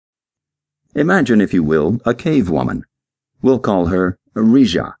Imagine, if you will, a cave woman. We'll call her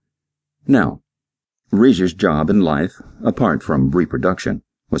Rija. Now, Rija's job in life, apart from reproduction,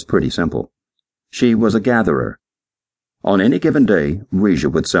 was pretty simple. She was a gatherer. On any given day,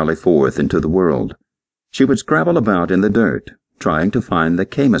 Rija would sally forth into the world. She would scrabble about in the dirt, trying to find the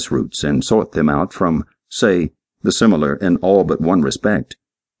camas roots and sort them out from, say, the similar in all but one respect,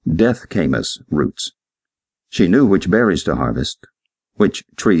 death camas roots. She knew which berries to harvest, which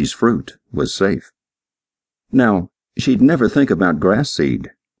tree's fruit was safe. Now, she'd never think about grass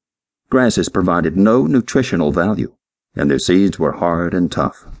seed. Grasses provided no nutritional value, and their seeds were hard and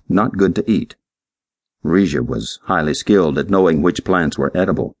tough, not good to eat. Rija was highly skilled at knowing which plants were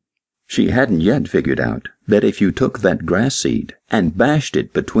edible. She hadn't yet figured out that if you took that grass seed and bashed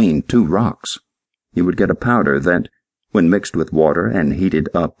it between two rocks, you would get a powder that, when mixed with water and heated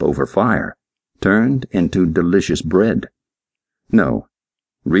up over fire, turned into delicious bread. No,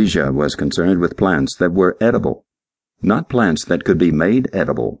 Rija was concerned with plants that were edible, not plants that could be made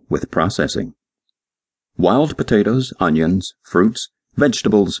edible with processing. Wild potatoes, onions, fruits,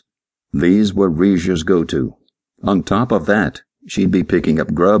 vegetables, these were Rija's go-to. On top of that, she'd be picking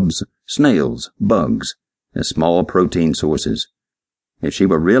up grubs, snails, bugs, as small protein sources. If she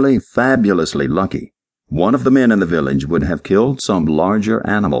were really fabulously lucky, one of the men in the village would have killed some larger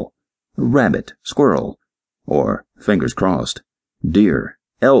animal, rabbit, squirrel, or, fingers crossed, deer,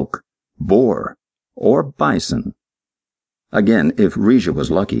 elk, boar, or bison. Again, if Rija was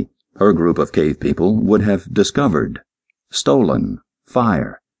lucky, her group of cave people would have discovered, stolen,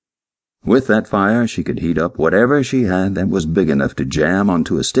 fire. With that fire, she could heat up whatever she had that was big enough to jam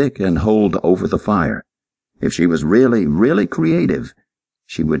onto a stick and hold over the fire. If she was really, really creative,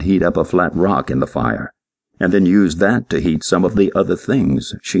 she would heat up a flat rock in the fire, and then use that to heat some of the other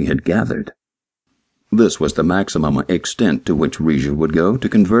things she had gathered. This was the maximum extent to which Rija would go to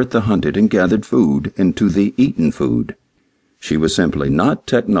convert the hunted and gathered food into the eaten food. She was simply not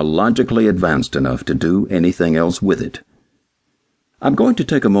technologically advanced enough to do anything else with it. I'm going to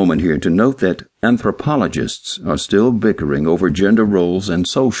take a moment here to note that anthropologists are still bickering over gender roles and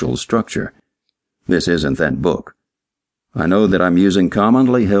social structure. This isn't that book. I know that I'm using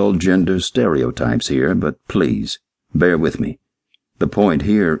commonly held gender stereotypes here, but please, bear with me. The point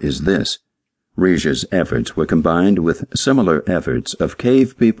here is this. Rija's efforts were combined with similar efforts of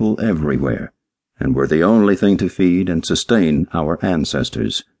cave people everywhere, and were the only thing to feed and sustain our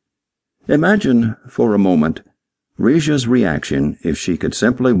ancestors. Imagine, for a moment, Rija's reaction if she could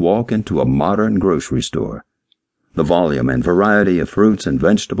simply walk into a modern grocery store. The volume and variety of fruits and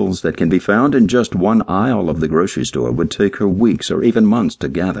vegetables that can be found in just one aisle of the grocery store would take her weeks or even months to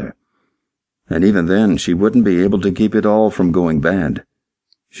gather. And even then, she wouldn't be able to keep it all from going bad.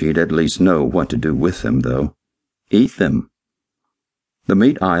 She'd at least know what to do with them, though. Eat them. The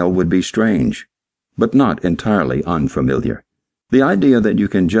meat aisle would be strange, but not entirely unfamiliar. The idea that you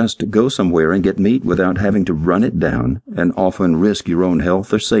can just go somewhere and get meat without having to run it down and often risk your own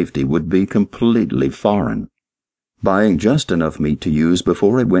health or safety would be completely foreign. Buying just enough meat to use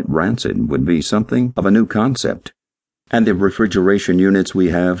before it went rancid would be something of a new concept, and the refrigeration units we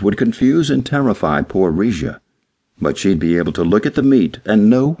have would confuse and terrify poor Rija. But she'd be able to look at the meat and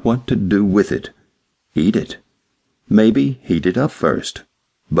know what to do with it. Eat it. Maybe heat it up first,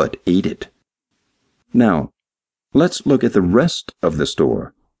 but eat it. Now, let's look at the rest of the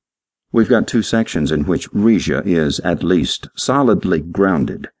store. We've got two sections in which Rija is, at least, solidly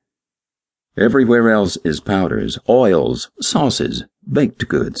grounded. Everywhere else is powders, oils, sauces, baked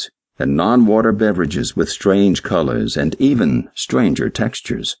goods, and non-water beverages with strange colors and even stranger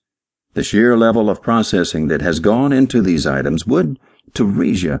textures. The sheer level of processing that has gone into these items would, to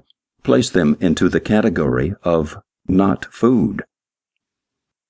Rija, place them into the category of not food.